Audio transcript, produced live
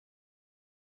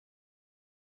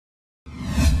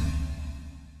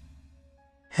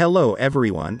Hello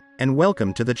everyone, and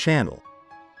welcome to the channel.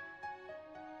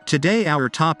 Today our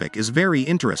topic is very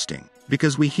interesting,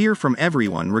 because we hear from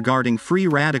everyone regarding free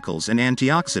radicals and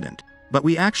antioxidant, but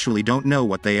we actually don't know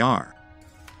what they are,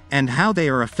 and how they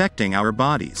are affecting our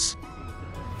bodies.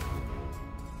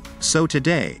 So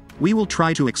today, we will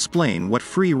try to explain what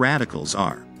free radicals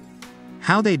are,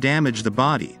 how they damage the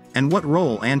body, and what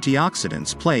role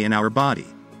antioxidants play in our body.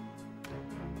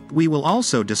 We will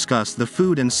also discuss the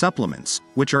food and supplements,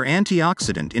 which are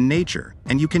antioxidant in nature,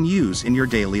 and you can use in your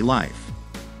daily life,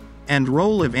 and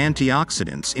role of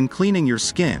antioxidants in cleaning your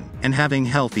skin and having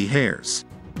healthy hairs.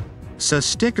 So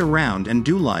stick around and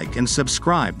do like and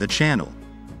subscribe the channel.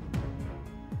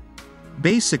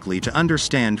 Basically, to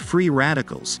understand free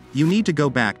radicals, you need to go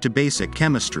back to basic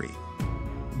chemistry.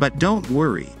 But don't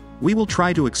worry, we will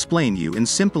try to explain you in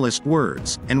simplest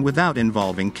words and without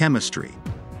involving chemistry.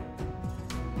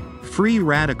 Free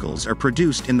radicals are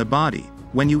produced in the body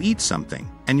when you eat something,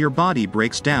 and your body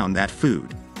breaks down that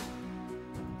food.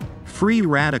 Free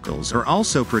radicals are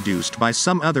also produced by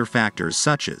some other factors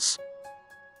such as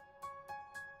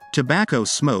tobacco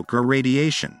smoke or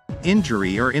radiation,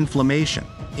 injury or inflammation,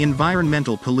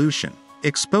 environmental pollution,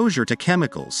 exposure to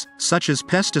chemicals, such as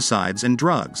pesticides and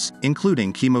drugs,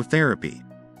 including chemotherapy,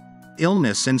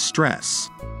 illness and stress.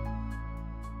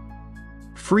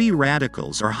 Free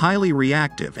radicals are highly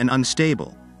reactive and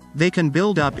unstable. They can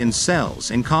build up in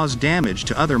cells and cause damage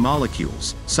to other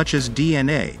molecules, such as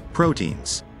DNA,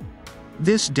 proteins.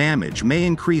 This damage may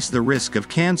increase the risk of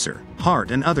cancer,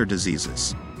 heart and other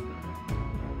diseases.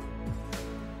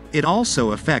 It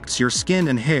also affects your skin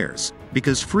and hairs,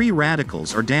 because free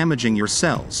radicals are damaging your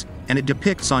cells, and it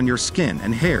depicts on your skin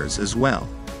and hairs as well.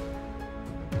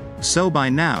 So by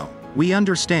now, we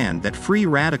understand that free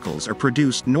radicals are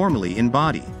produced normally in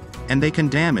body, and they can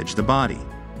damage the body.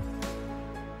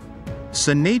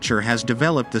 So nature has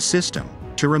developed the system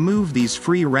to remove these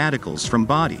free radicals from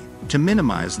body, to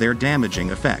minimize their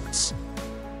damaging effects.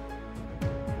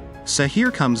 So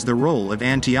here comes the role of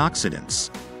antioxidants.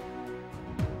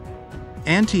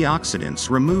 Antioxidants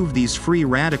remove these free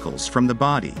radicals from the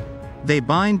body. They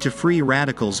bind to free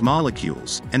radicals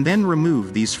molecules, and then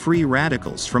remove these free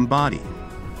radicals from body,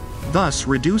 thus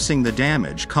reducing the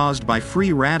damage caused by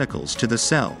free radicals to the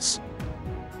cells.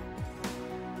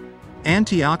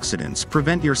 Antioxidants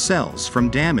prevent your cells from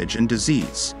damage and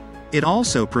disease. It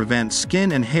also prevents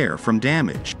skin and hair from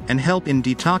damage, and help in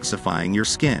detoxifying your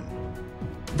skin.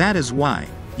 That is why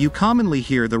you commonly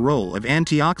hear the role of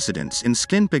antioxidants in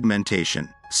skin pigmentation,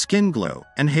 skin glow,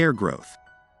 and hair growth.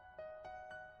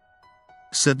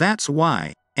 So that's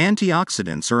why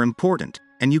antioxidants are important,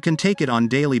 and you can take it on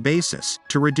daily basis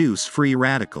to reduce free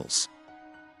radicals.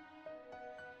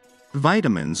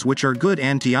 Vitamins which are good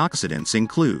antioxidants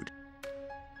include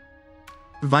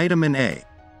vitamin A,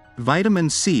 vitamin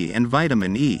C and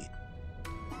vitamin E.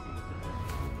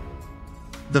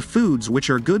 The foods which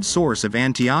are good source of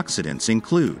antioxidants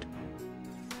include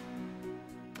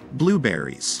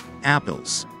blueberries,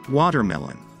 apples,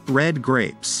 watermelon, red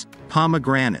grapes,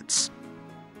 pomegranates,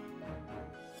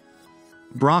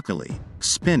 broccoli,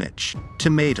 spinach,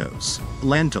 tomatoes,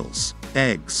 lentils,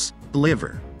 eggs,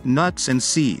 liver, nuts and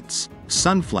seeds,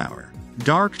 sunflower,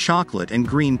 dark chocolate and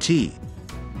green tea.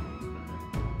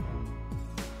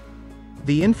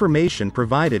 The information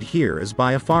provided here is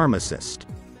by a pharmacist.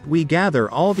 We gather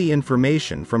all the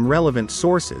information from relevant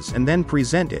sources and then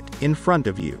present it in front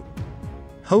of you.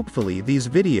 Hopefully these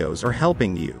videos are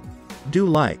helping you. Do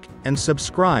like and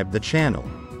subscribe the channel.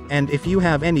 And if you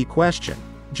have any question,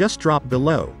 just drop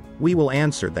below, we will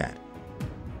answer that.